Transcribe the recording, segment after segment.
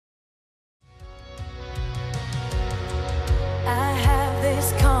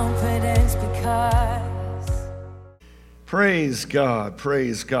Praise God,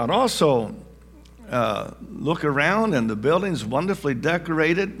 praise God. Also, look around and the building's wonderfully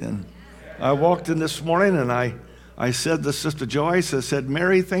decorated. And I walked in this morning and I said to Sister Joyce, I said,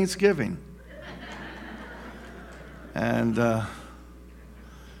 Merry Thanksgiving. And her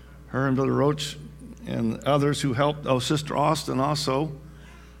and Brother Roach and others who helped, Sister Austin also,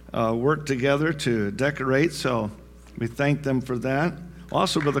 worked together to decorate. So we thank them for that.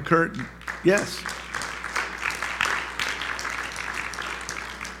 Also, Brother Kurt, yes.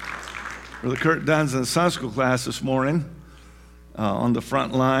 Brother Kurt Dunn's in the Sunday school class this morning on the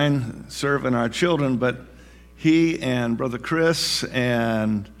front line serving our children, but he and Brother Chris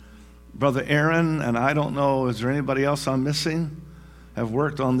and Brother Aaron, and I don't know, is there anybody else I'm missing, have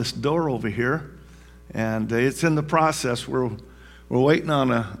worked on this door over here, and it's in the process. We're waiting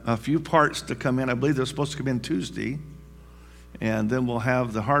on a few parts to come in. I believe they're supposed to come in Tuesday, and then we'll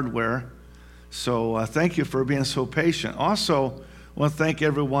have the hardware. So thank you for being so patient. Also, I want to thank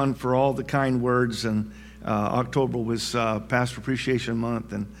everyone for all the kind words, and October was Pastor Appreciation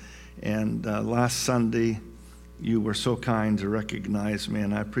Month, and last Sunday you were so kind to recognize me,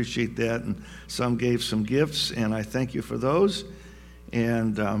 and I appreciate that, and some gave some gifts, and I thank you for those,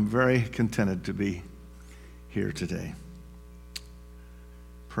 and I'm very contented to be here today.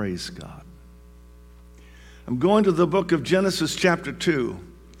 Praise God. I'm going to the book of Genesis chapter 2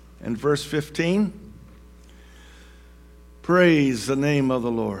 and verse 15. Praise the name of the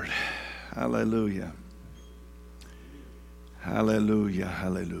Lord. Hallelujah. Hallelujah,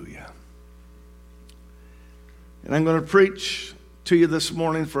 hallelujah. And I'm going to preach to you this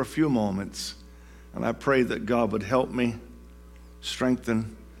morning for a few moments, and I pray that God would help me,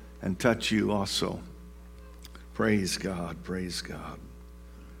 strengthen, and touch you also. Praise God, praise God.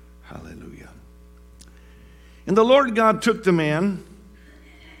 Hallelujah. And the Lord God took the man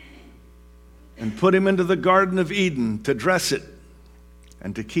and put him into the Garden of Eden to dress it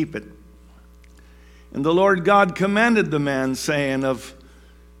and to keep it. And the Lord God commanded the man, saying, of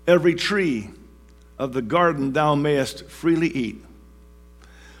every tree of the garden thou mayest freely eat,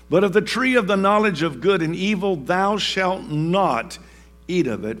 but of the tree of the knowledge of good and evil thou shalt not eat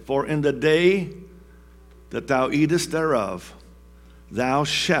of it, for in the day that thou eatest thereof thou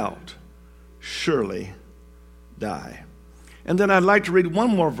shalt surely die. And then I'd like to read one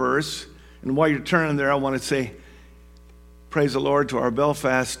more verse. And while you're turning there, I want to say, praise the Lord to our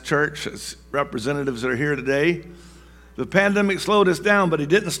Belfast church representatives that are here today. The pandemic slowed us down, but it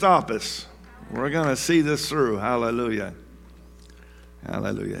didn't stop us. We're going to see this through. Hallelujah.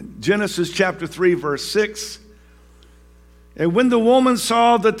 Hallelujah. Genesis chapter 3, verse 6. And when the woman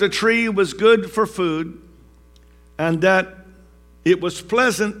saw that the tree was good for food, and that it was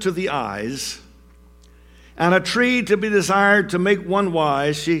pleasant to the eyes, and a tree to be desired to make one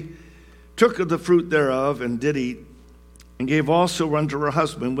wise, she took of the fruit thereof and did eat, and gave also unto her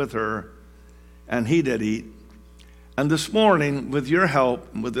husband with her, and he did eat. And this morning, with your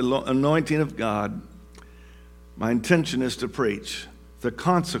help, with the anointing of God, my intention is to preach the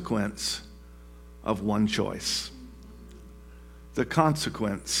consequence of one choice. The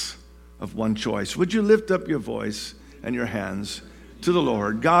consequence of one choice. Would you lift up your voice and your hands to the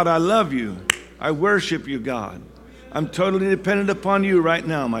Lord? God, I love you. I worship you, God. I'm totally dependent upon you right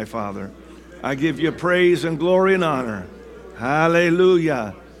now, my Father. I give you praise and glory and honor.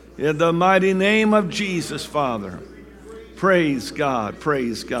 Hallelujah. In the mighty name of Jesus, Father. Praise God,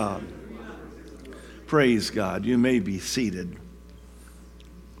 praise God. Praise God. You may be seated.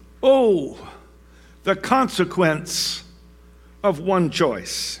 Oh, the consequence of one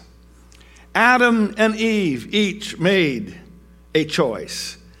choice. Adam and Eve each made a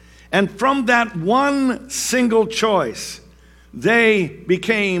choice. And from that one single choice, they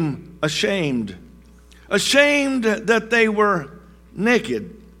became ashamed that they were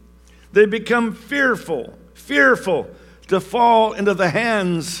naked. They become fearful to fall into the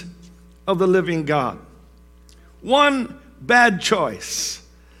hands of the living God. One bad choice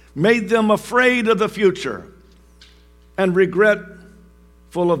made them afraid of the future and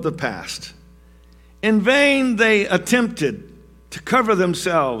regretful of the past. In vain they attempted to cover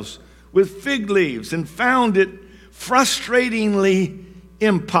themselves with fig leaves and found it frustratingly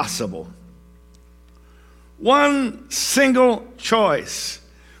impossible. One single choice.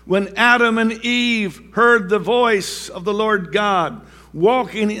 When Adam and Eve heard the voice of the Lord God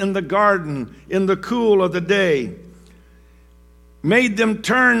walking in the garden in the cool of the day, made them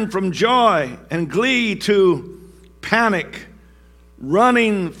turn from joy and glee to panic,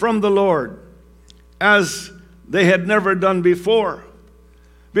 running from the Lord as they had never done before.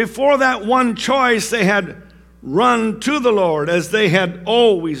 Before that one choice, they had run to the Lord as they had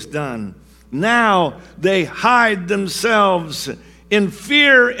always done. Now they hide themselves in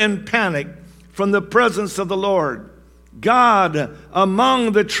fear and panic from the presence of the Lord God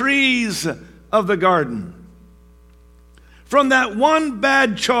among the trees of the garden. From that one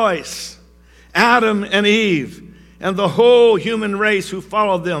bad choice, Adam and Eve and the whole human race who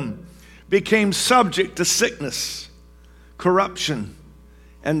followed them became subject to sickness, corruption,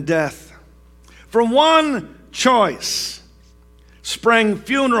 and death. From one choice sprang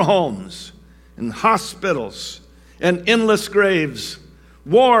funeral homes and hospitals and endless graves,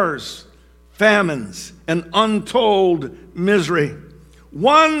 wars, famines, and untold misery.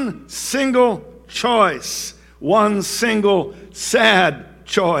 One single choice, one single sad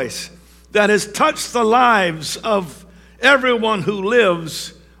choice that has touched the lives of everyone who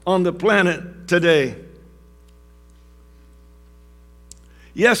lives on the planet today.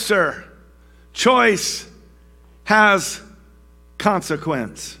 Yes, sir, choice has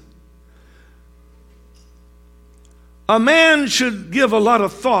consequence. A man should give a lot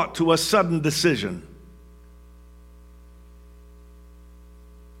of thought to a sudden decision.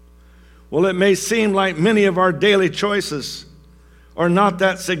 Well, it may seem like many of our daily choices are not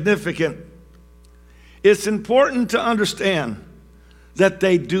that significant. It's important to understand that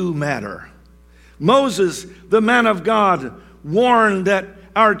they do matter. Moses, the man of God, warned that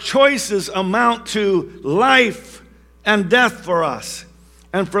our choices amount to life and death for us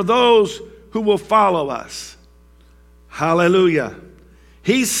and for those who will follow us. Hallelujah.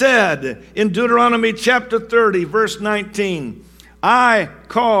 He said in Deuteronomy chapter 30, verse 19, I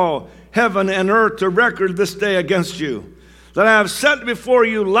call heaven and earth to record this day against you, that I have set before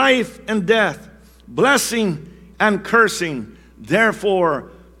you life and death, blessing and cursing.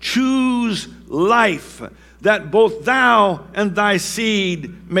 Therefore, choose life, that both thou and thy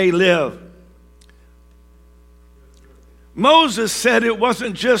seed may live. Moses said it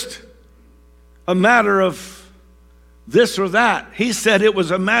wasn't just a matter of this or that. He said it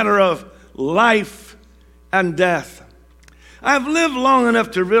was a matter of life and death. I've lived long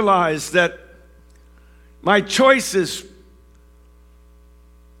enough to realize that my choices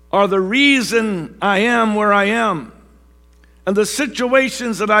are the reason I am where I am. And the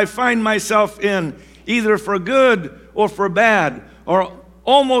situations that I find myself in, either for good or for bad, are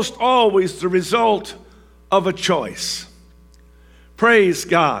almost always the result of a choice. Praise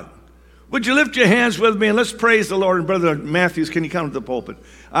God. Would you lift your hands with me and let's praise the Lord. And Brother Matthews, can you come to the pulpit?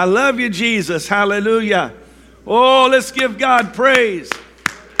 I love you, Jesus. Hallelujah. Oh, let's give God praise.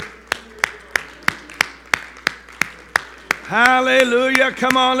 Hallelujah.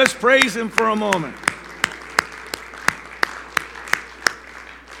 Come on, let's praise Him for a moment.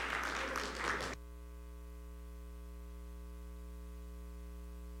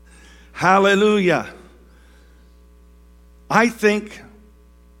 Hallelujah. I think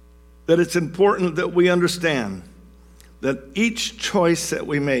that it's important that we understand that each choice that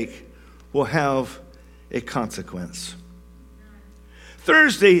we make will have a consequence.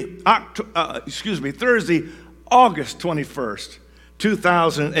 Thursday, August 21st,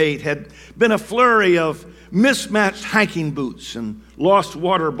 2008, had been a flurry of mismatched hiking boots and lost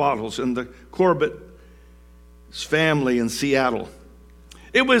water bottles in the Corbett's family in Seattle.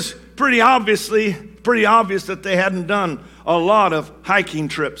 It was pretty obvious that they hadn't done a lot of hiking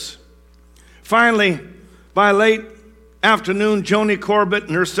trips. Finally, by late afternoon, Joni Corbett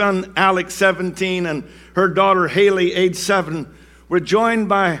and her son Alex, 17, and her daughter Haley, age 7, were joined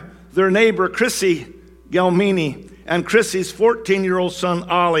by their neighbor Chrissy Galmini and Chrissy's 14-year-old son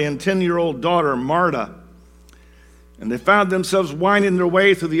Ollie and 10-year-old daughter Marta. And they found themselves winding their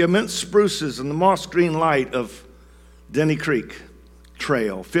way through the immense spruces and the moss green light of Denny Creek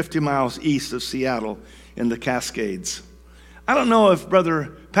Trail, 50 miles east of Seattle in the Cascades. I don't know if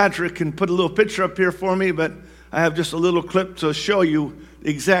Brother Patrick can put a little picture up here for me, but I have just a little clip to show you the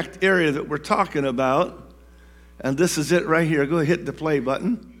exact area that we're talking about. And this is it right here. Go ahead, hit the play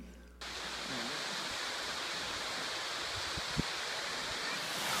button.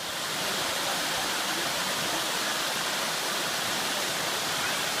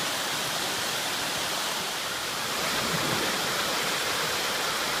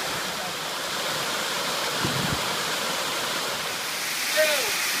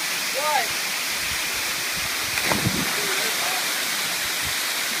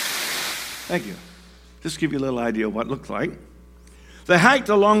 Thank you. Just to give you a little idea of what it looked like. They hiked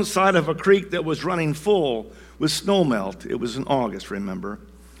alongside of a creek that was running full with snow melt. It was in August, remember.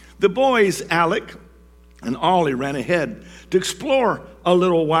 The boys, Alec and Ollie, ran ahead to explore a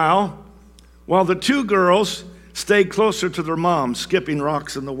little while the two girls stayed closer to their mom, skipping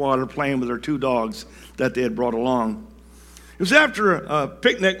rocks in the water, playing with their two dogs that they had brought along. was after a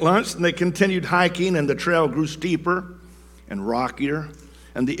picnic lunch, and they continued hiking, and the trail grew steeper and rockier,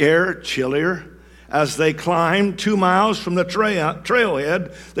 and the air chillier. As they climbed 2 miles from the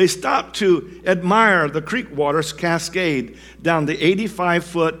trailhead, they stopped to admire the creek waters cascade down the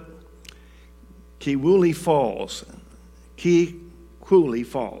 85-foot Keowee Falls. Keowee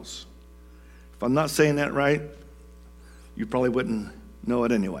Falls. If I'm not saying that right, you probably wouldn't know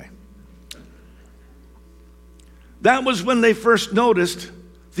it anyway. That was when they first noticed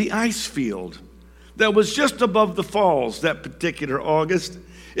the ice field that was just above the falls that particular August.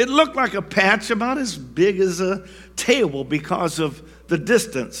 It looked like a patch about as big as a table because of the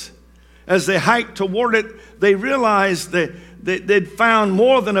distance. As they hiked toward it, they realized that they'd found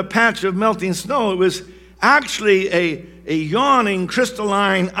more than a patch of melting snow. It was actually a yawning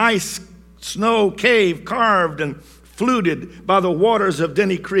crystalline ice snow cave carved and fluted by the waters of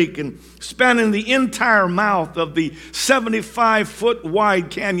Denny Creek and spanning the entire mouth of the 75-foot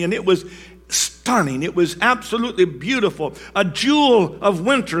wide canyon. It was stunning. It was absolutely beautiful. A jewel of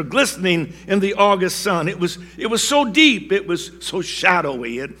winter glistening in the August sun. It was so deep. It was so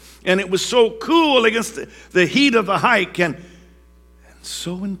shadowy. And it was so cool against the heat of the hike and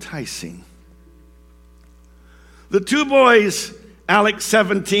so enticing. The two boys, Alex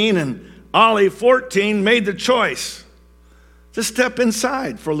 17 and Ollie 14, made the choice to step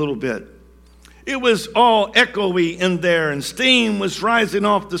inside for a little bit. It was all echoey in there, and steam was rising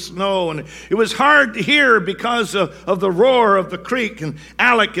off the snow, and it was hard to hear because of the roar of the creek. And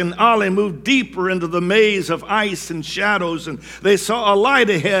Alec and Ollie moved deeper into the maze of ice and shadows, and they saw a light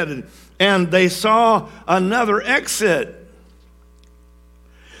ahead, and they saw another exit.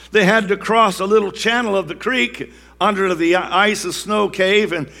 They had to cross a little channel of the creek under the ice and snow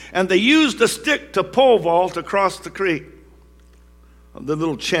cave, and they used a stick to pole vault across the creek, the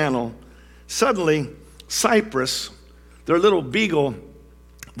little channel. Suddenly, Cypress, their little beagle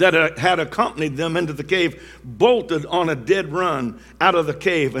that had accompanied them into the cave, bolted on a dead run out of the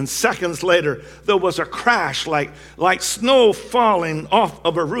cave. And seconds later, there was a crash like snow falling off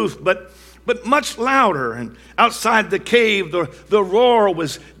of a roof, but much louder. And outside the cave, the roar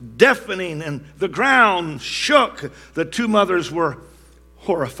was deafening and the ground shook. The two mothers were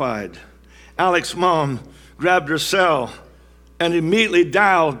horrified. Alex's mom grabbed her cell and immediately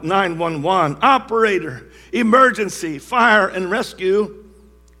dialed 911. Operator, emergency, fire and rescue.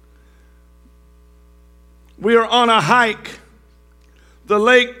 We are on a hike, the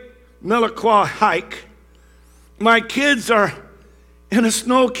Lake Milaqua hike. My kids are in a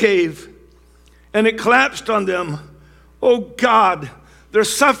snow cave and it collapsed on them. Oh God, they're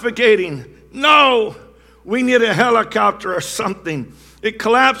suffocating. No, we need a helicopter or something. It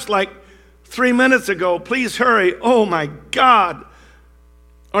collapsed like 3 minutes ago. Please hurry. Oh my God.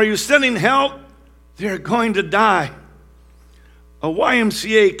 Are you sending help? They're going to die. A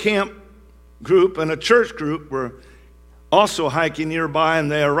YMCA camp group and a church group were also hiking nearby, and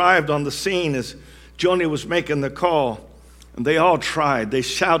they arrived on the scene as Joni was making the call. And they all tried. They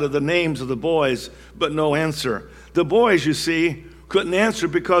shouted the names of the boys, but no answer. The boys, you see, couldn't answer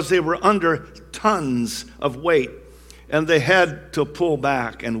because they were under tons of weight. And they had to pull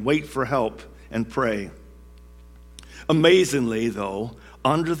back and wait for help and pray. Amazingly, though,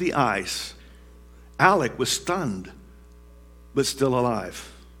 under the ice, Alec was stunned, but still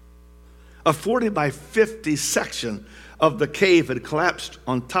alive. A 40 by 50 section of the cave had collapsed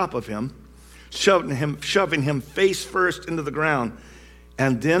on top of him, shoving him face first into the ground.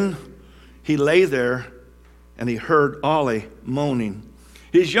 And then he lay there and he heard Ollie moaning.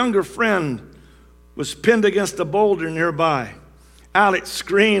 His younger friend was pinned against a boulder nearby. Alex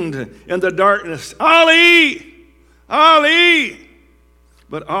screamed in the darkness, Ollie! Ollie!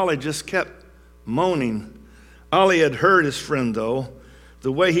 But Ollie just kept moaning. Ollie had heard his friend, though.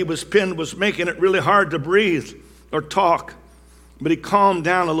 The way he was pinned was making it really hard to breathe or talk. But he calmed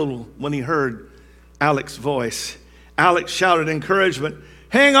down a little when he heard Alex's voice. Alex shouted encouragement,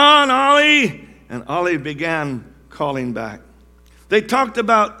 Hang on, Ollie! And Ollie began calling back. They talked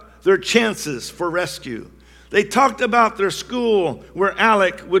about their chances for rescue. They talked about their school where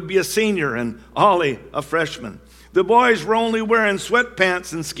Alec would be a senior and Ollie a freshman. The boys were only wearing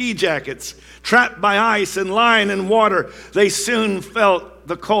sweatpants and ski jackets, trapped by ice and lying in water. They soon felt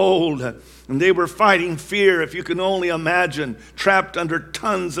the cold, and they were fighting fear, if you can only imagine, trapped under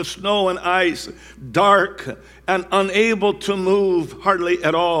tons of snow and ice, dark and unable to move hardly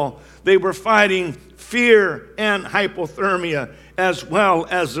at all. They were fighting fear and hypothermia as well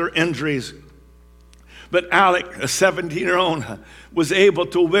as their injuries. But Alec, a 17-year-old, was able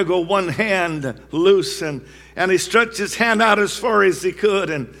to wiggle one hand loose, and he stretched his hand out as far as he could,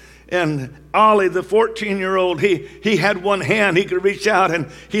 and And Ollie, the 14-year-old, he had one hand. He could reach out,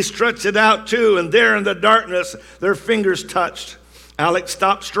 and he stretched it out too. And there in the darkness, their fingers touched. Alex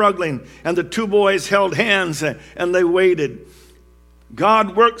stopped struggling, and the two boys held hands, and they waited.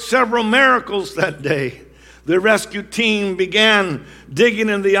 God worked several miracles that day. The rescue team began digging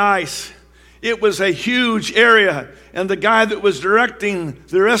in the ice. It was a huge area, and the guy that was directing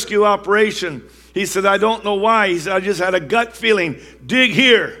the rescue operation, he said, I don't know why. He said, I just had a gut feeling, dig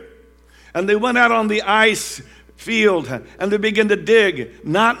here. And they went out on the ice field, and they began to dig,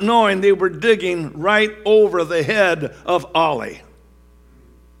 not knowing they were digging right over the head of Ollie.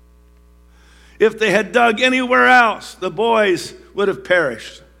 If they had dug anywhere else, the boys would have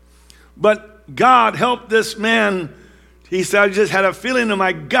perished. But God helped this man. He said, I just had a feeling in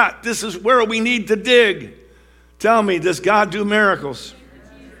my gut, this is where we need to dig. Tell me, does God do miracles?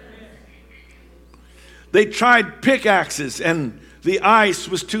 They tried pickaxes, and the ice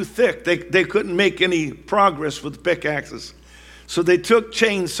was too thick. They couldn't make any progress with pickaxes. So they took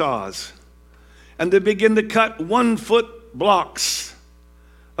chainsaws, and they began to cut 1-foot blocks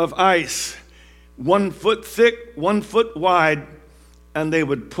of ice, 1 foot thick, 1 foot wide, and they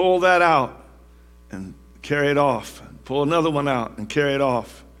would pull that out and carry it off. Pull another one out and carry it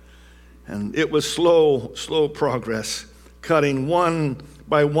off. And it was slow progress, cutting 1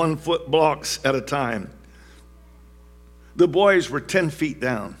 by 1 foot blocks at a time. The boys were 10 feet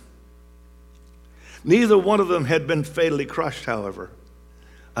down. Neither one of them had been fatally crushed, however.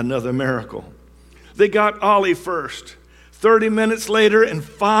 Another miracle. They got Ollie first. 30 minutes later, and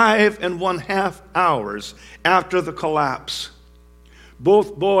 5.5 hours after the collapse,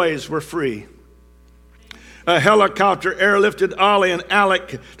 both boys were free. A helicopter airlifted Ollie and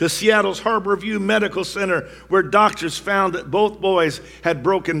Alec to Seattle's Harbor View Medical Center, where doctors found that both boys had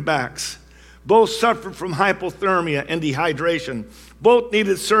broken backs. Both suffered from hypothermia and dehydration. Both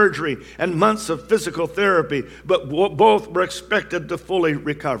needed surgery and months of physical therapy, but both were expected to fully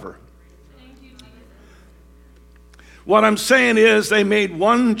recover. What I'm saying is they made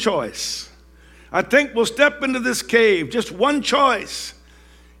one choice. I think we'll step into this cave, just one choice,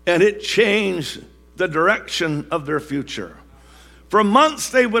 and it changed the direction of their future. For months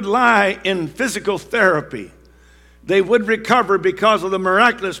they would lie in physical therapy. They would recover because of the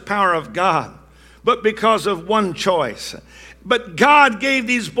miraculous power of God, but because of one choice. But God gave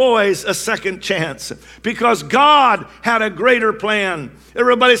these boys a second chance because God had a greater plan.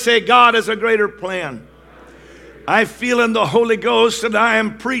 Everybody say, God has a greater plan. I feel in the Holy Ghost that I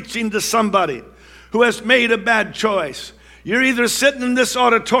am preaching to somebody who has made a bad choice. You're either sitting in this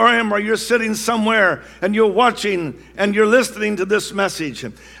auditorium or you're sitting somewhere and you're watching and you're listening to this message.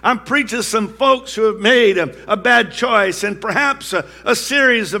 I'm preaching to some folks who have made a bad choice and perhaps a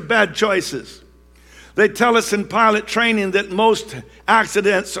series of bad choices. They tell us in pilot training that most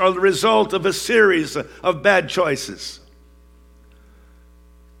accidents are the result of a series of bad choices.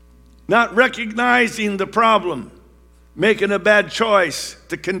 Not recognizing the problem, making a bad choice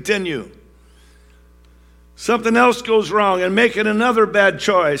to continue. Something else goes wrong and making another bad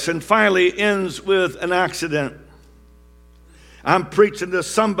choice and finally ends with an accident. I'm preaching to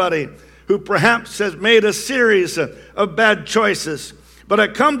somebody who perhaps has made a series of bad choices. But I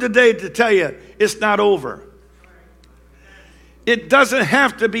come today to tell you it's not over. It doesn't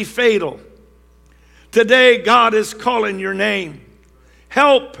have to be fatal. Today God is calling your name.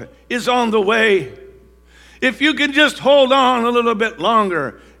 Help is on the way. If you can just hold on a little bit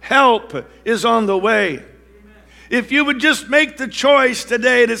longer, help is on the way. If you would just make the choice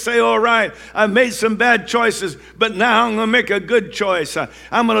today to say, all right, I've made some bad choices, but now I'm going to make a good choice.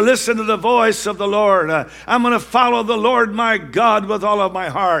 I'm going to listen to the voice of the Lord. I'm going to follow the Lord my God with all of my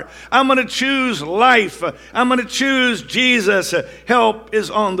heart. I'm going to choose life. I'm going to choose Jesus. Help is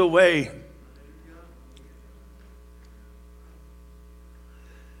on the way.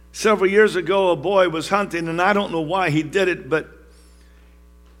 Several years ago, a boy was hunting, and I don't know why he did it, but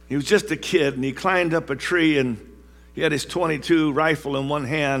he was just a kid, and he climbed up a tree, and he had his .22 rifle in one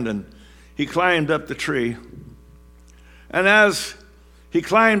hand, and he climbed up the tree. And as he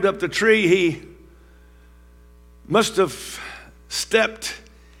climbed up the tree, he must have stepped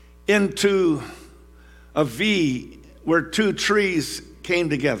into a V where two trees came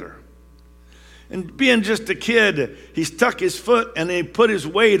together. And being just a kid, he stuck his foot and he put his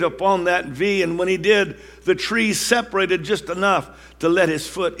weight upon that V, and when he did, the tree separated just enough to let his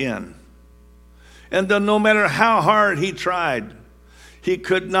foot in. And then no matter how hard he tried, he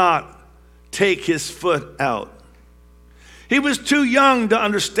could not take his foot out. He was too young to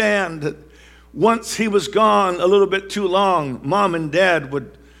understand that once he was gone a little bit too long, Mom and Dad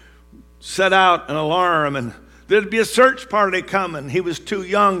would set out an alarm, and there'd be a search party coming. He was too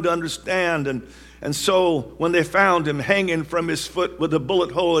young to understand. And so when they found him hanging from his foot with a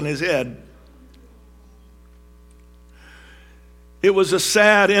bullet hole in his head, it was a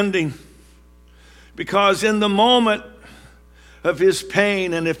sad ending. Because in the moment of his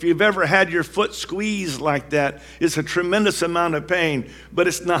pain, and if you've ever had your foot squeezed like that, it's a tremendous amount of pain, but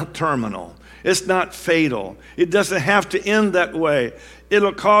it's not terminal. It's not fatal. It doesn't have to end that way.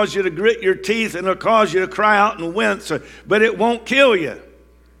 It'll cause you to grit your teeth and it'll cause you to cry out and wince, but it won't kill you.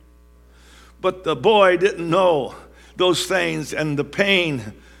 But the boy didn't know those things, and the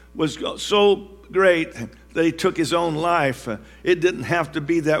pain was so great that he took his own life. It didn't have to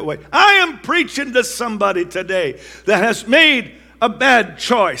be that way. I am preaching to somebody today that has made a bad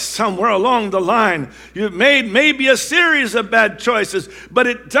choice somewhere along the line. You've made maybe a series of bad choices, but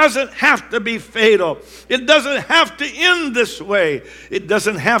it doesn't have to be fatal. It doesn't have to end this way. It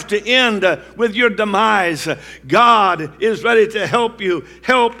doesn't have to end with your demise. God is ready to help you.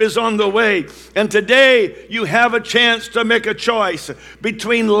 Help is on the way. And today you have a chance to make a choice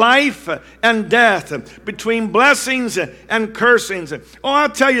between life and death, between blessings and cursings. Oh, I'll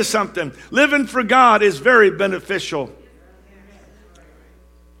tell you something. Living for God is very beneficial.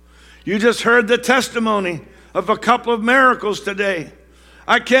 You just heard the testimony of a couple of miracles today.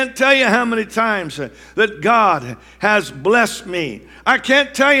 I can't tell you how many times that God has blessed me. I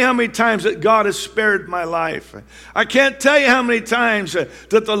can't tell you how many times that God has spared my life. I can't tell you how many times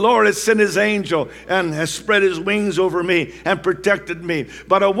that the Lord has sent his angel and has spread his wings over me and protected me.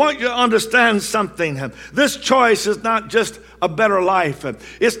 But I want you to understand something. This choice is not just a better life.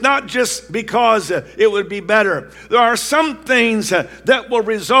 It's not just because it would be better. There are some things that will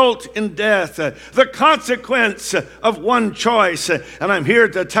result in death. The consequence of one choice. And I'm here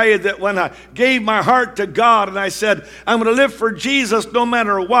to tell you that when I gave my heart to God and I said, I'm going to live for Jesus no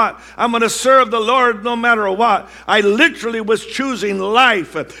matter what. I'm going to serve the Lord no matter what. I literally was choosing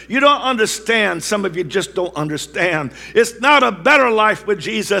life. You don't understand. Some of you just don't understand. It's not a better life with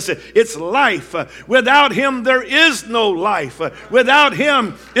Jesus. It's life. Without him, there is no life. Without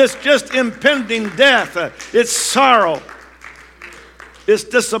him, it's just impending death. It's sorrow. It's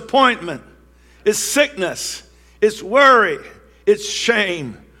disappointment. It's sickness. It's worry. It's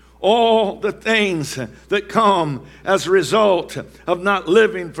shame. All the things that come as a result of not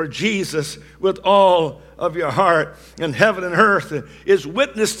living for Jesus with all of your heart. And heaven and earth is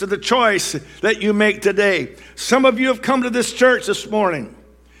witness to the choice that you make today. Some of you have come to this church this morning,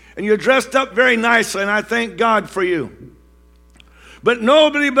 and you're dressed up very nicely, and I thank God for you. But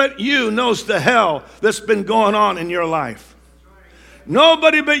nobody but you knows the hell that's been going on in your life.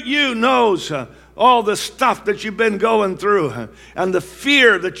 Nobody but you knows all the stuff that you've been going through and the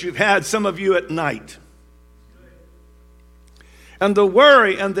fear that you've had, some of you at night. And the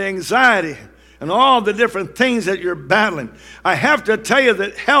worry and the anxiety and all the different things that you're battling. I have to tell you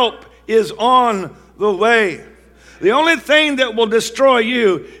that help is on the way. The only thing that will destroy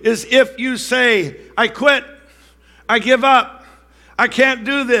you is if you say, I quit, I give up. I can't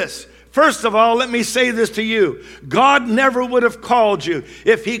do this. First of all, let me say this to you. God never would have called you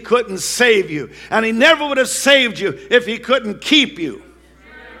if he couldn't save you. And he never would have saved you if he couldn't keep you.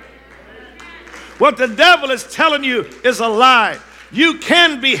 What the devil is telling you is a lie. You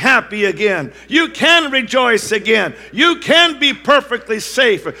can be happy again. You can rejoice again. You can be perfectly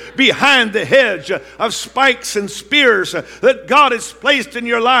safe behind the hedge of spikes and spears that God has placed in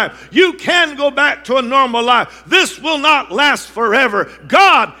your life. You can go back to a normal life. This will not last forever.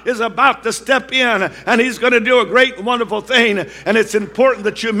 God is about to step in, and he's going to do a great and wonderful thing. And it's important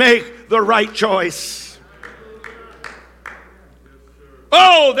that you make the right choice.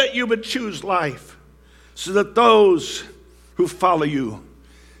 Oh, that you would choose life so that those who follow you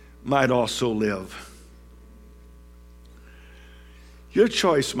might also live. Your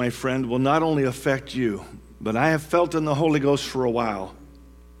choice, my friend, will not only affect you, but I have felt in the Holy Ghost for a while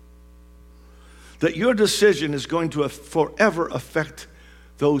that your decision is going to forever affect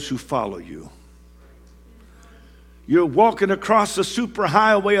those who follow you. You're walking across the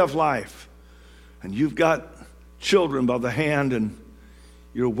superhighway of life, and you've got children by the hand, and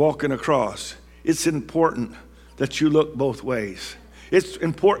you're walking across. It's important that you look both ways. It's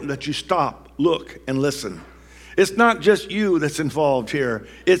important that you stop, look, and listen. It's not just you that's involved here.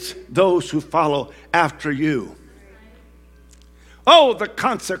 It's those who follow after you. Oh, the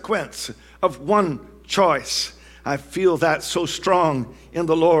consequence of one choice. I feel that so strong in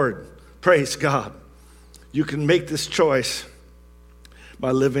the Lord. Praise God. You can make this choice by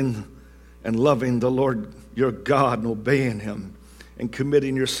living and loving the Lord your God and obeying him and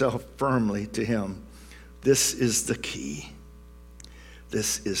committing yourself firmly to him. This is the key.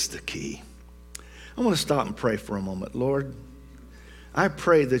 This is the key. I want to stop and pray for a moment. Lord, I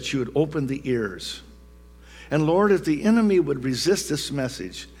pray that you would open the ears. And Lord, if the enemy would resist this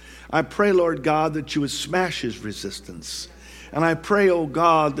message, I pray, Lord God, that you would smash his resistance. And I pray, oh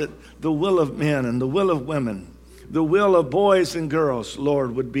God, that the will of men and the will of women, the will of boys and girls,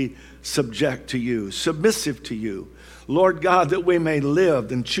 Lord, would be subject to you, submissive to you. Lord God, that we may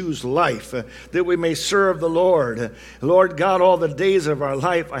live and choose life, that we may serve the Lord. Lord God, all the days of our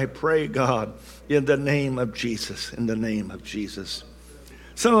life, I pray, God, in the name of Jesus, in the name of Jesus.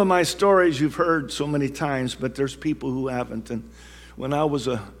 Some of my stories you've heard so many times, but there's people who haven't. And when I was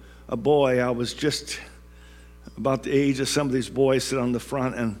a boy, I was just about the age of some of these boys sit on the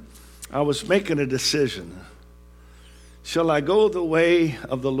front, and I was making a decision. Shall I go the way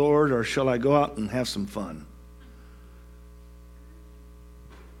of the Lord, or shall I go out and have some fun?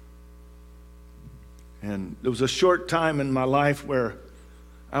 And there was a short time in my life where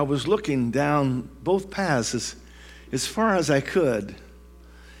I was looking down both paths as far as I could.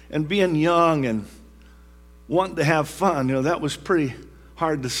 And being young and wanting to have fun, that was a pretty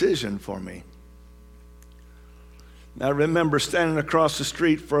hard decision for me. I remember standing across the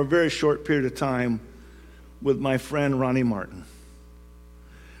street for a very short period of time with my friend Ronnie Martin.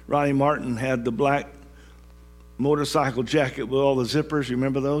 Ronnie Martin had the black motorcycle jacket with all the zippers. You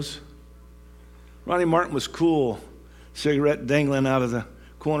remember those? Ronnie Martin was cool. Cigarette dangling out of the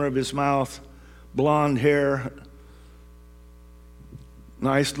corner of his mouth, blonde hair,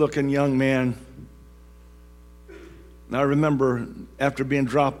 nice-looking young man. And I remember after being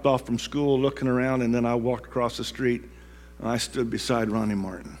dropped off from school, looking around, and then I walked across the street, and I stood beside Ronnie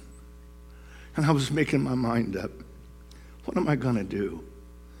Martin. And I was making my mind up. What am I going to do?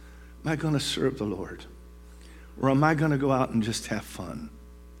 Am I going to serve the Lord? Or am I going to go out and just have fun?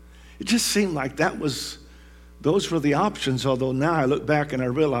 It just seemed like those were the options, although now I look back and I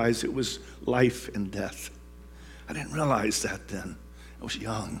realize it was life and death. I didn't realize that then. I was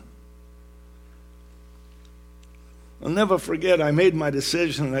young. I'll never forget, I made my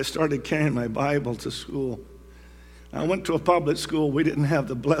decision and I started carrying my Bible to school. I went to a public school. We didn't have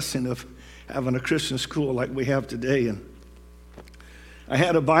the blessing of having a Christian school like we have today. And I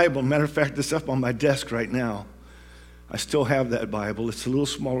had a Bible. Matter of fact, it's up on my desk right now. I still have that Bible. It's a little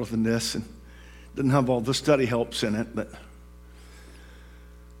smaller than this and didn't have all the study helps in it. But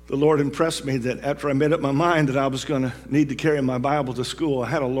the Lord impressed me that after I made up my mind that I was going to need to carry my Bible to school, I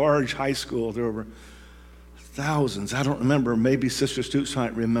had a large high school. There were thousands. I don't remember. Maybe Sister Stoops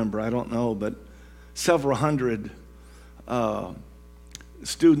might remember. I don't know. But several hundred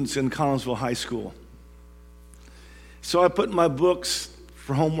students in Collinsville High School. So I put my books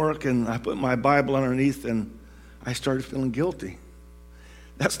for homework and I put my Bible underneath, and I started feeling guilty.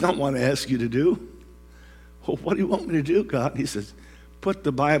 That's not what I asked you to do. Well, what do you want me to do, God? He says, put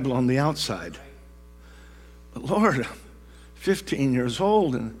the Bible on the outside. But Lord, I'm 15 years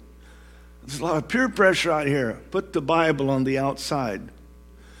old and there's a lot of peer pressure out here. Put the Bible on the outside.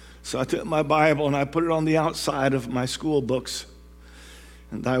 So I took my Bible and I put it on the outside of my school books.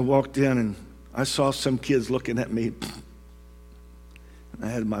 And I walked in and I saw some kids looking at me. And I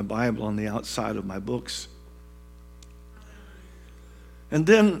had my Bible on the outside of my books. And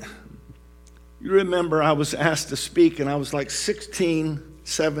then, you remember I was asked to speak, and I was like 16,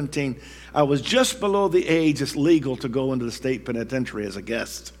 17. I was just below the age it's legal to go into the state penitentiary as a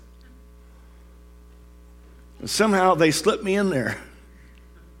guest. And somehow they slipped me in there.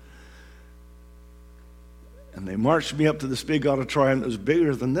 And they marched me up to this big auditorium that was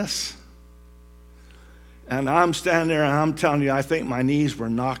bigger than this. And I'm standing there, and I'm telling you, I think my knees were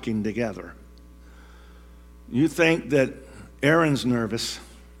knocking together. You think that Aaron's nervous.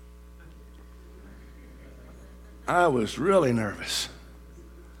 I was really nervous.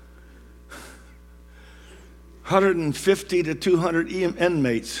 150 to 200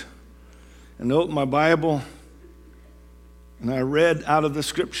 inmates. And I opened my Bible, and I read out of the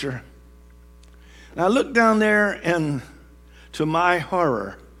scripture. And I looked down there, and to my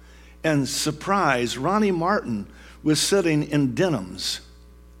horror and surprise, Ronnie Martin was sitting in denims,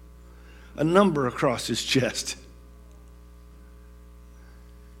 a number across his chest.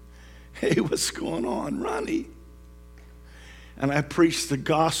 Hey, what's going on, Ronnie? And I preached the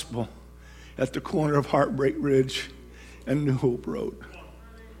gospel at the corner of Heartbreak Ridge and New Hope Road.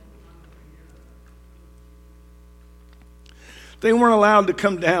 They weren't allowed to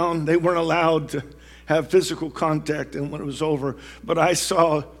come down. They weren't allowed to have physical contact, and when it was over, but I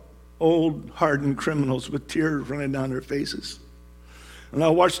saw old, hardened criminals with tears running down their faces. And I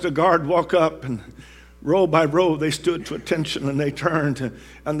watched the guard walk up, and row by row, they stood to attention, and they turned,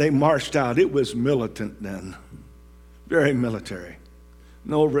 and they marched out. It was militant then, very military,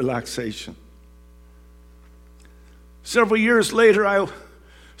 no relaxation. Several years later, I was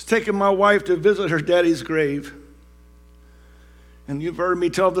taking my wife to visit her daddy's grave. And you've heard me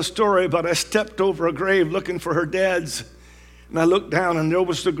tell the story, but I stepped over a grave looking for her dad's, and I looked down, and there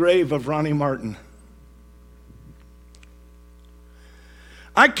was the grave of Ronnie Martin.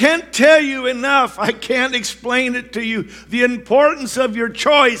 I can't tell you enough. I can't explain it to you, the importance of your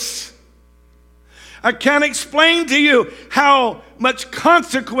choice. I can't explain to you how much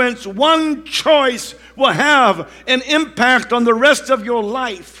consequence one choice will have an impact on the rest of your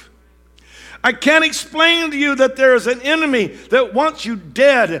life. I can't explain to you that there is an enemy that wants you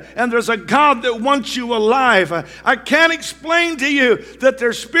dead and there's a God that wants you alive. I can't explain to you that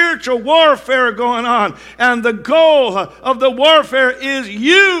there's spiritual warfare going on and the goal of the warfare is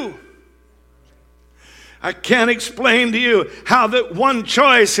you. I can't explain to you how that one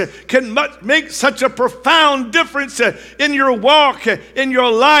choice can make such a profound difference in your walk, in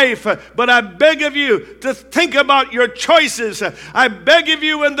your life. But I beg of you to think about your choices. I beg of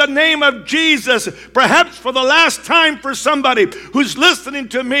you in the name of Jesus, perhaps for the last time for somebody who's listening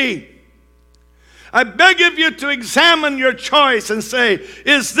to me, I beg of you to examine your choice and say,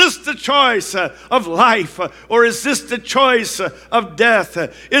 is this the choice of life or is this the choice of death?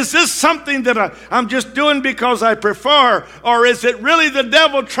 Is this something that I'm just doing because I prefer, or is it really the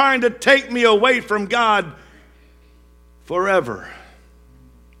devil trying to take me away from God forever?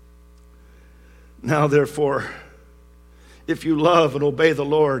 Now, therefore, if you love and obey the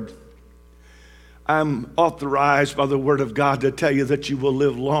Lord, I'm authorized by the Word of God to tell you that you will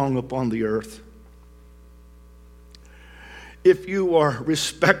live long upon the earth. If you are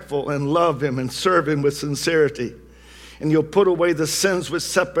respectful and love Him and serve Him with sincerity, and you'll put away the sins which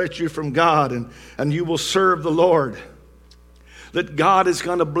separate you from God, and you will serve the Lord, that God is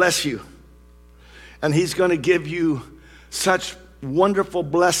going to bless you, and He's going to give you such wonderful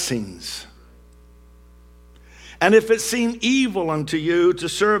blessings. And if it seem evil unto you to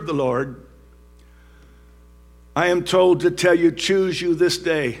serve the Lord, I am told to tell you, choose you this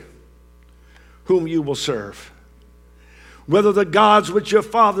day whom you will serve. Whether the gods which your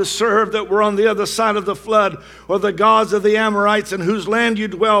fathers served that were on the other side of the flood, or the gods of the Amorites in whose land you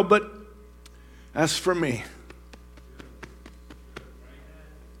dwell. But as for me,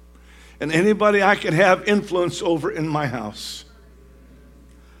 and anybody I can have influence over in my house,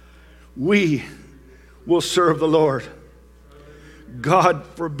 we will serve the Lord. God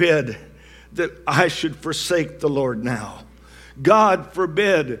forbid that I should forsake the Lord now. God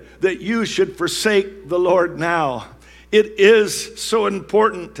forbid that you should forsake the Lord now. It is so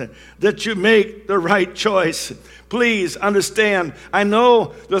important that you make the right choice. Please understand, I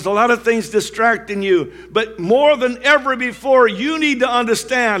know there's a lot of things distracting you, but more than ever before, you need to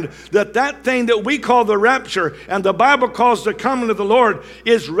understand that that thing that we call the rapture and the Bible calls the coming of the Lord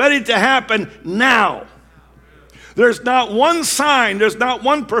is ready to happen now. There's not one sign, there's not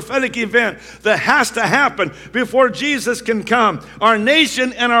one prophetic event that has to happen before Jesus can come. Our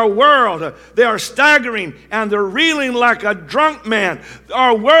nation and our world, they are staggering and they're reeling like a drunk man.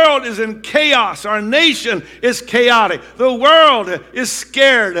 Our world is in chaos. Our nation is chaotic. The world is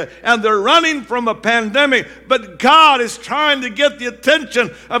scared and they're running from a pandemic. But God is trying to get the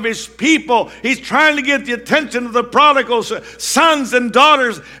attention of His people. He's trying to get the attention of the prodigals, sons and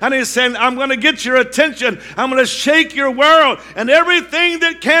daughters. And He's saying, I'm going to get your attention. I'm going to shake your world, and everything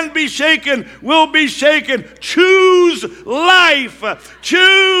that can be shaken will be shaken. Choose life.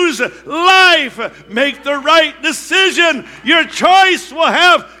 Choose life. Make the right decision. Your choice will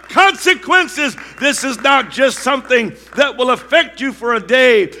have consequences. This is not just something that will affect you for a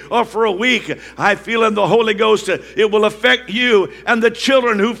day or for a week. I feel in the Holy Ghost it will affect you and the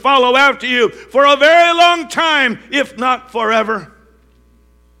children who follow after you for a very long time, if not forever.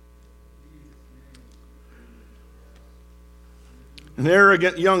 An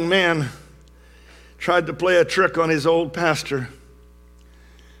arrogant young man tried to play a trick on his old pastor.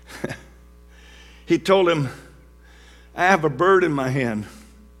 He told him, I have a bird in my hand.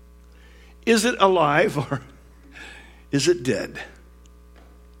 Is it alive or is it dead?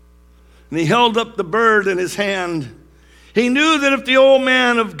 And he held up the bird in his hand. He knew that if the old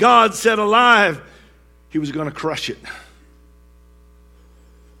man of God said alive, he was going to crush it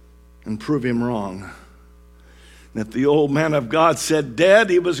and prove him wrong. And if the old man of God said dead,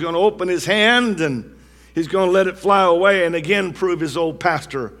 he was going to open his hand and he's going to let it fly away and again prove his old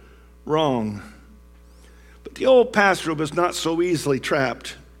pastor wrong. But the old pastor was not so easily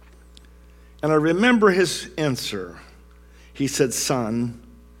trapped. And I remember his answer. He said, son,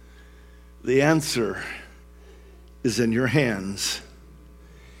 the answer is in your hands.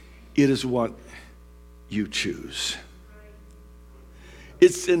 It is what you choose.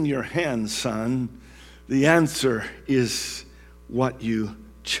 It's in your hands, son. The answer is what you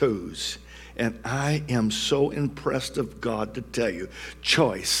chose. And I am so impressed of God to tell you,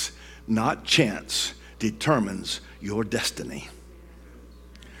 choice, not chance, determines your destiny.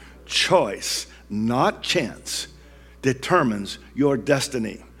 Choice, not chance, determines your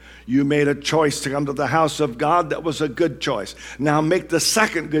destiny. You made a choice to come to the house of God. That was a good choice. Now make the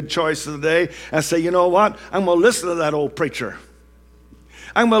second good choice of the day and say, you know what? I'm going to listen to that old preacher.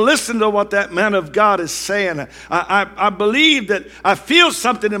 I'm going to listen to what that man of God is saying. I believe that I feel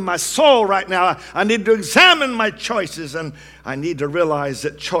something in my soul right now. I need to examine my choices, and I need to realize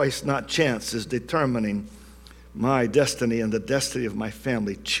that choice, not chance, is determining my destiny and the destiny of my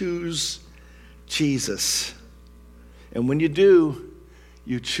family. Choose Jesus. And when you do,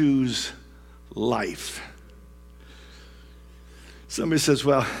 you choose life. Somebody says,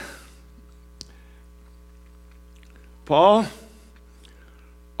 well, Paul,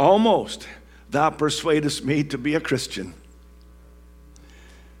 almost thou persuadest me to be a Christian.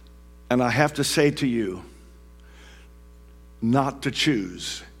 And I have to say to you, not to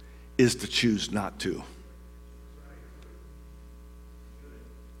choose is to choose not to.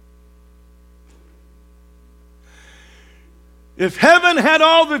 If heaven had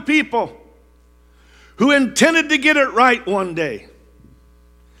all the people who intended to get it right one day,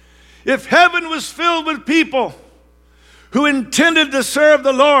 if heaven was filled with people who intended to serve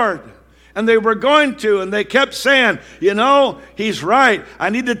the Lord, and they were going to, and they kept saying, you know, he's right. I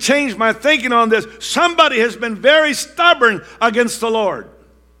need to change my thinking on this. Somebody has been very stubborn against the Lord.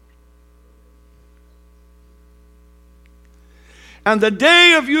 And the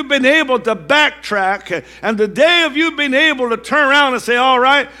day of you being able to backtrack, and the day of you being able to turn around and say, all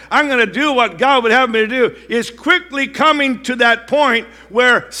right, I'm going to do what God would have me to do, is quickly coming to that point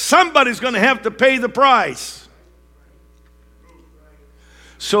where somebody's going to have to pay the price.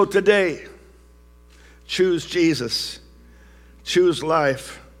 So today, choose Jesus. Choose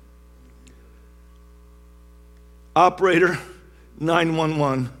life. Operator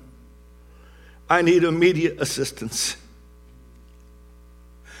 911, I need immediate assistance.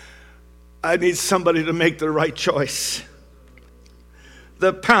 I need somebody to make the right choice.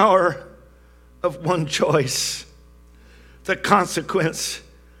 The power of one choice. The consequence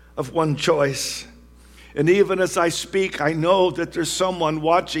of one choice. And even as I speak, I know that there's someone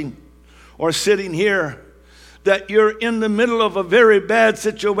watching or sitting here that you're in the middle of a very bad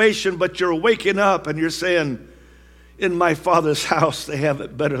situation, but you're waking up and you're saying, in my Father's house, they have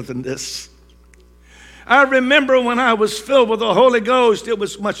it better than this. I remember when I was filled with the Holy Ghost, it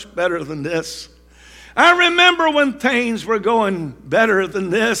was much better than this. I remember when things were going better than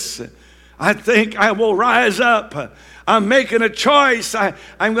this. I think I will rise up. I'm making a choice.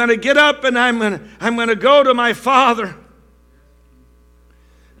 I'm going to get up and I'm going to go to my Father.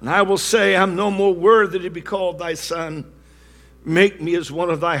 And I will say, I'm no more worthy to be called thy son. Make me as one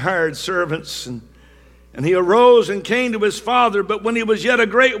of thy hired servants. And he arose and came to his father, but when he was yet a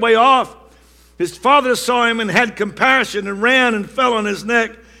great way off, his father saw him and had compassion and ran and fell on his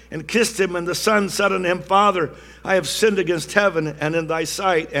neck and kissed him. And the son said unto him, Father, I have sinned against heaven and in thy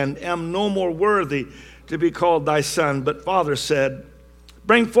sight, and am no more worthy to be called thy son. But father said,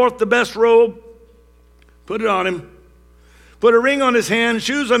 bring forth the best robe, put it on him, put a ring on his hand,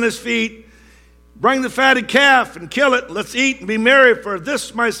 shoes on his feet, bring the fatted calf and kill it. Let's eat and be merry, for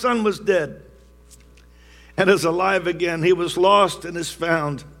this my son was dead and is alive again. He was lost and is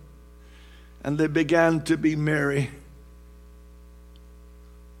found. And they began to be merry.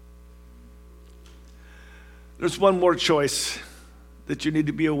 There's one more choice that you need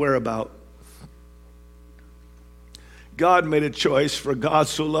to be aware about. God made a choice, for God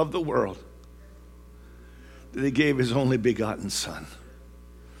so loved the world that he gave his only begotten Son,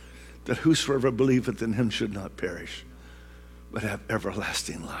 that whosoever believeth in him should not perish, but have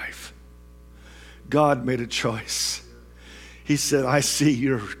everlasting life. God made a choice. He said, I see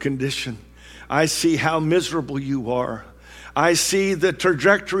your condition. I see how miserable you are. I see the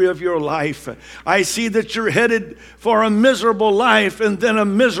trajectory of your life. I see that you're headed for a miserable life and then a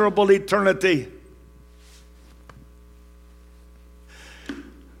miserable eternity.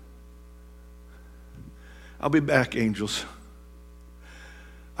 I'll be back, angels.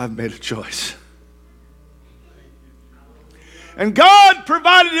 I've made a choice. And God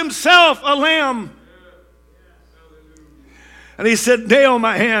provided himself a lamb. And he said, nail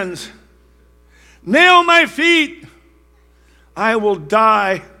my hands. Nail my feet. I will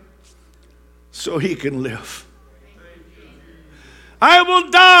die so he can live. I will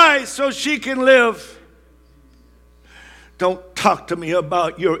die so she can live. Don't talk to me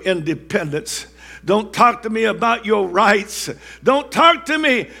about your independence. Don't talk to me about your rights. Don't talk to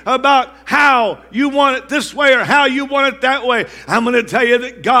me about how you want it this way or how you want it that way. I'm going to tell you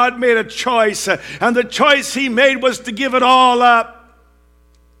that God made a choice, and the choice he made was to give it all up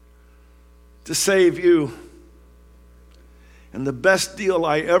to save you. And the best deal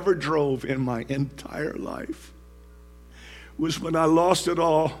I ever drove in my entire life was when I lost it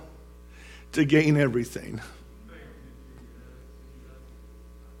all to gain everything.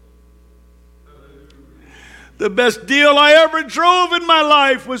 The best deal I ever drove in my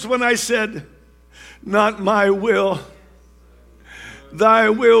life was when I said, not my will, thy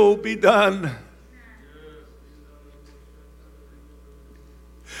will be done.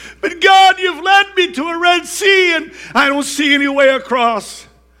 But God, you've led me to a Red Sea and I don't see any way across.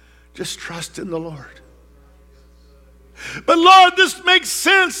 Just trust in the Lord. But Lord, this makes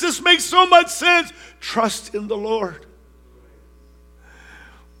sense. This makes so much sense. Trust in the Lord.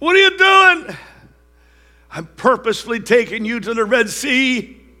 What are you doing? I'm purposefully taking you to the Red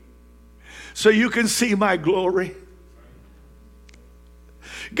Sea so you can see my glory.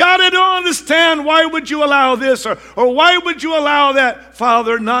 God, I don't understand. Why would you allow this? Or why would you allow that?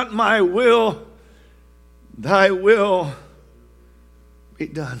 Father, not my will, thy will be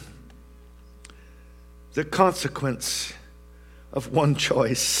done. The consequence of one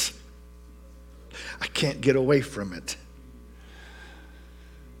choice. I can't get away from it.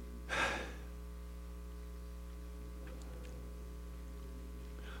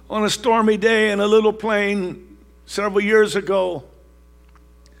 On a stormy day in a little plane several years ago,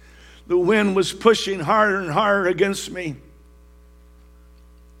 the wind was pushing harder and harder against me.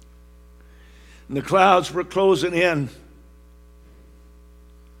 And the clouds were closing in.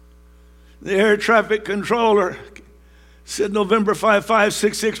 The air traffic controller said, November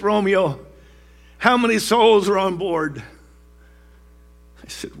 5566 Romeo, how many souls are on board? I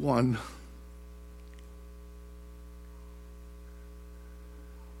said, 1.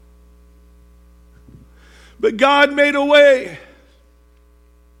 But God made a way.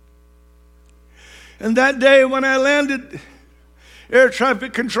 And that day when I landed, air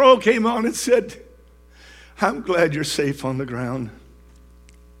traffic control came on and said, I'm glad you're safe on the ground.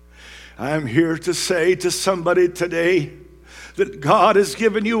 I'm here to say to somebody today that God has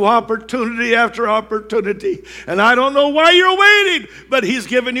given you opportunity after opportunity. And I don't know why you're waiting, but he's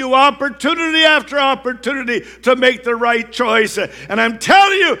given you opportunity after opportunity to make the right choice. And I'm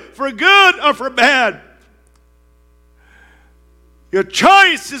telling you, for good or for bad, your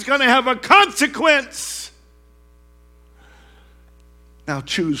choice is going to have a consequence. Now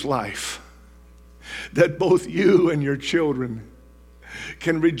choose life, that both you and your children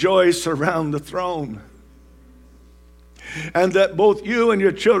can rejoice around the throne, and that both you and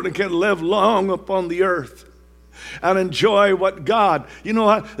your children can live long upon the earth and enjoy what God. You know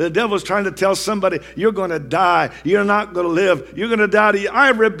what? The devil's trying to tell somebody, you're going to die. You're not going to live. You're going to die.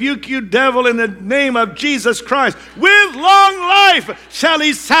 I rebuke you, devil, in the name of Jesus Christ. With long life shall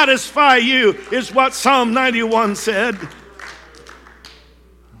he satisfy you, is what Psalm 91 said.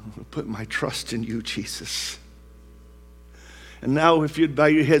 I'm going to put my trust in you, Jesus. And now if you'd bow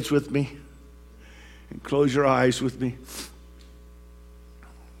your heads with me and close your eyes with me.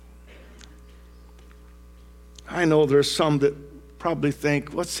 I know there's some that probably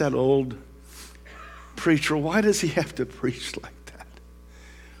think, what's that old preacher? Why does he have to preach like that?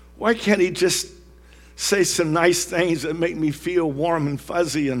 Why can't he just say some nice things that make me feel warm and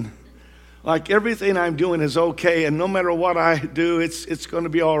fuzzy and like everything I'm doing is okay, and no matter what I do, it's going to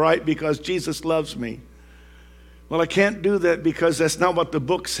be all right because Jesus loves me? Well, I can't do that because that's not what the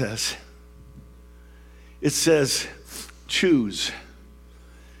book says. It says, choose,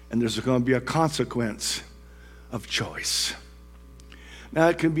 and there's going to be a consequence of choice. Now,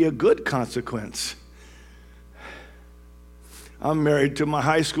 it can be a good consequence. I'm married to my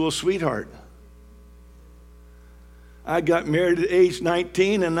high school sweetheart. I got married at age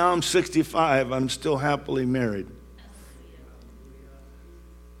 19, and now I'm 65. I'm still happily married.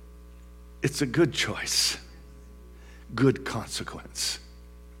 It's a good choice, good consequence.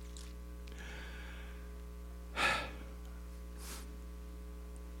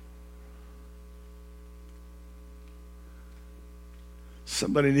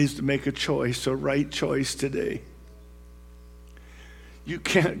 Somebody needs to make a choice, a right choice today. You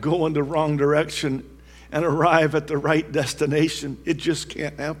can't go in the wrong direction and arrive at the right destination. It just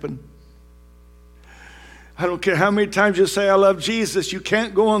can't happen. I don't care how many times you say, I love Jesus, you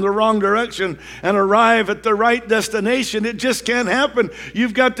can't go in the wrong direction and arrive at the right destination. It just can't happen.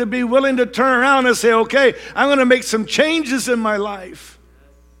 You've got to be willing to turn around and say, okay, I'm going to make some changes in my life.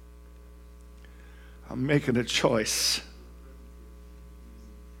 I'm making a choice.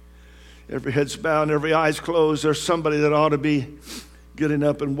 every head's bowed and every eye's closed, there's somebody that ought to be getting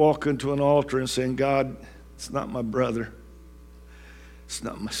up and walking to an altar and saying, God, it's not my brother. It's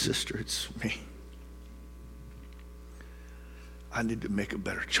not my sister. It's me. I need to make a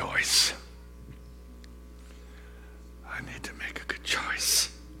better choice. I need to make a good choice.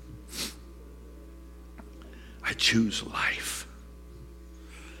 I choose life.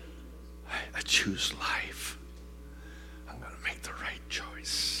 I choose life. I'm going to make the right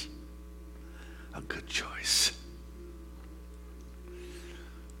choice. A good choice.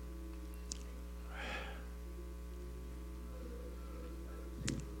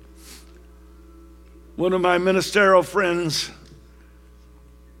 One of my ministerial friends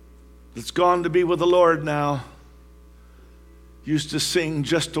that's gone to be with the Lord now used to sing,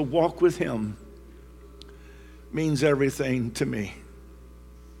 just to walk with him means everything to me.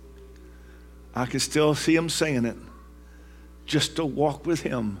 I can still see him singing it. Just to walk with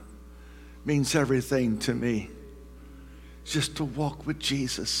him means everything to me. Just to walk with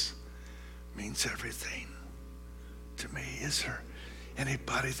Jesus means everything to me. Is there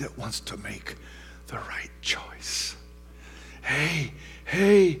anybody that wants to make the right choice?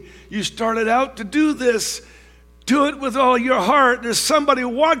 Hey, you started out to do this. Do it with all your heart. There's somebody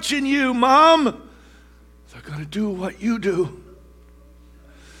watching you, Mom. They're going to do what you do.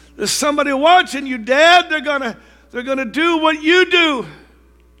 There's somebody watching you, Dad. They're going to do what you do.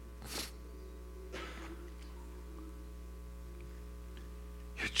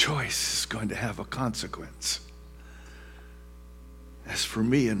 Your choice is going to have a consequence. As for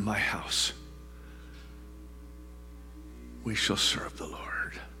me and my house, we shall serve the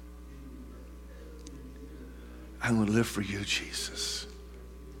Lord. I'm going to live for you, Jesus.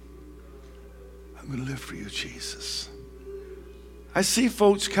 I'm going to live for you, Jesus. I see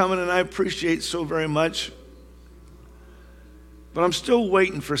folks coming, and I appreciate so very much. But I'm still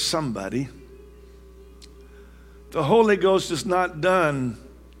waiting for somebody. The Holy Ghost is not done.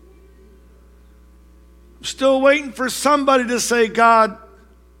 I'm still waiting for somebody to say, God,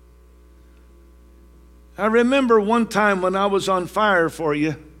 I remember one time when I was on fire for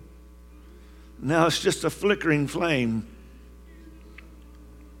you. Now it's just a flickering flame.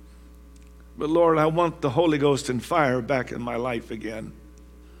 But Lord, I want the Holy Ghost and fire back in my life again.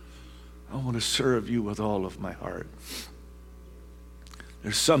 I want to serve you with all of my heart.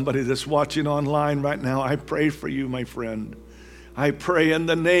 There's somebody that's watching online right now. I pray for you, my friend. I pray in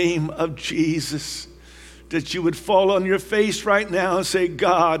the name of Jesus that you would fall on your face right now and say,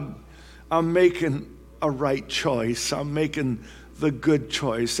 God, I'm making a right choice. I'm making the good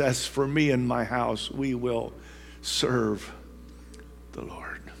choice. As for me and my house, we will serve the Lord.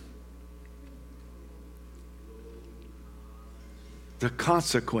 The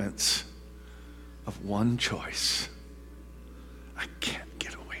consequence of one choice. I can't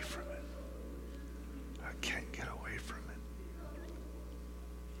get away from it. I can't get away from it.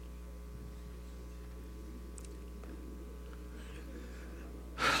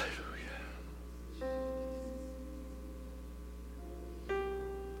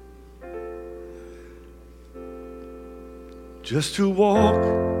 Just to walk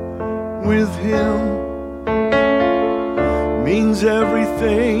with him means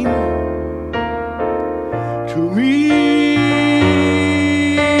everything to me.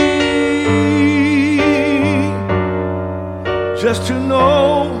 Just to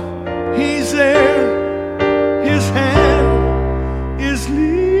know he's there, his hand is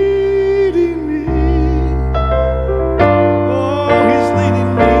leading me. Oh, he's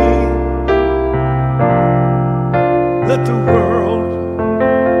leading me. Let the world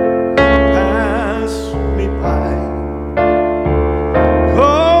pass me by.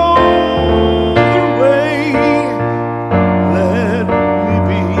 Oh, the way, let me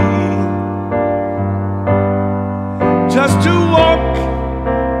be. Just to walk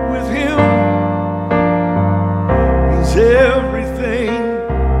with him means everything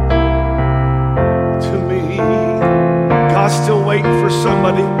to me. God's still waiting for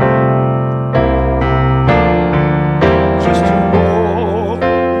somebody. Just to walk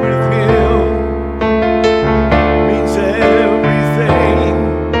with him means everything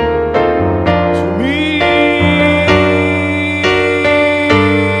to me.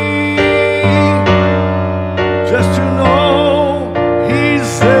 Just to know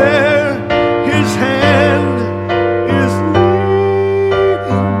he's there, his hand is leading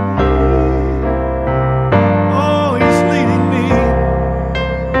me. Oh, he's leading me.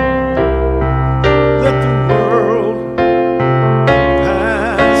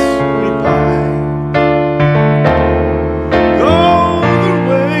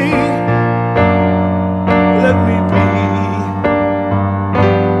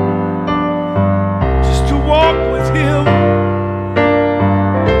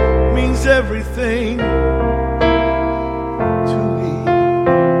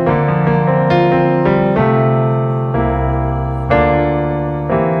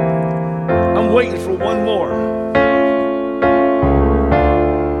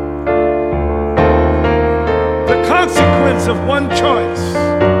 choice.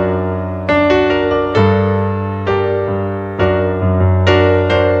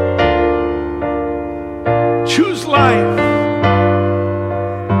 Choose life.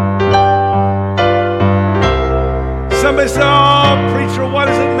 Somebody say, oh, preacher, what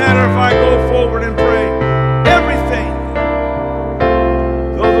does it matter if I go forward and pray? Everything.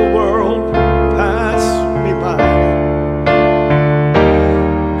 Though the world pass me by,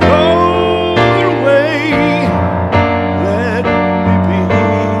 go their way, let me be.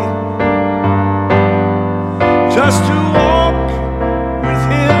 Just to walk with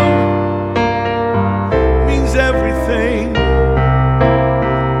him means everything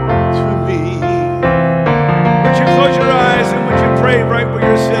to me. Would you close your eyes and would you pray right where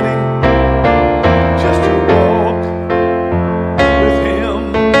you're sitting? Just to walk with him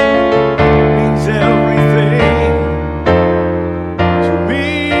means everything to me.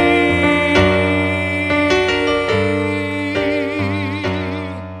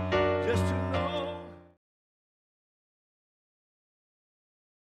 Just to know.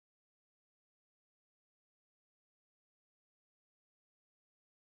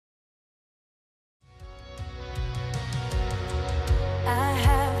 I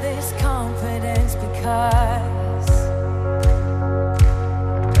have this confidence because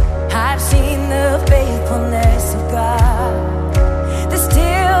I've seen the faithfulness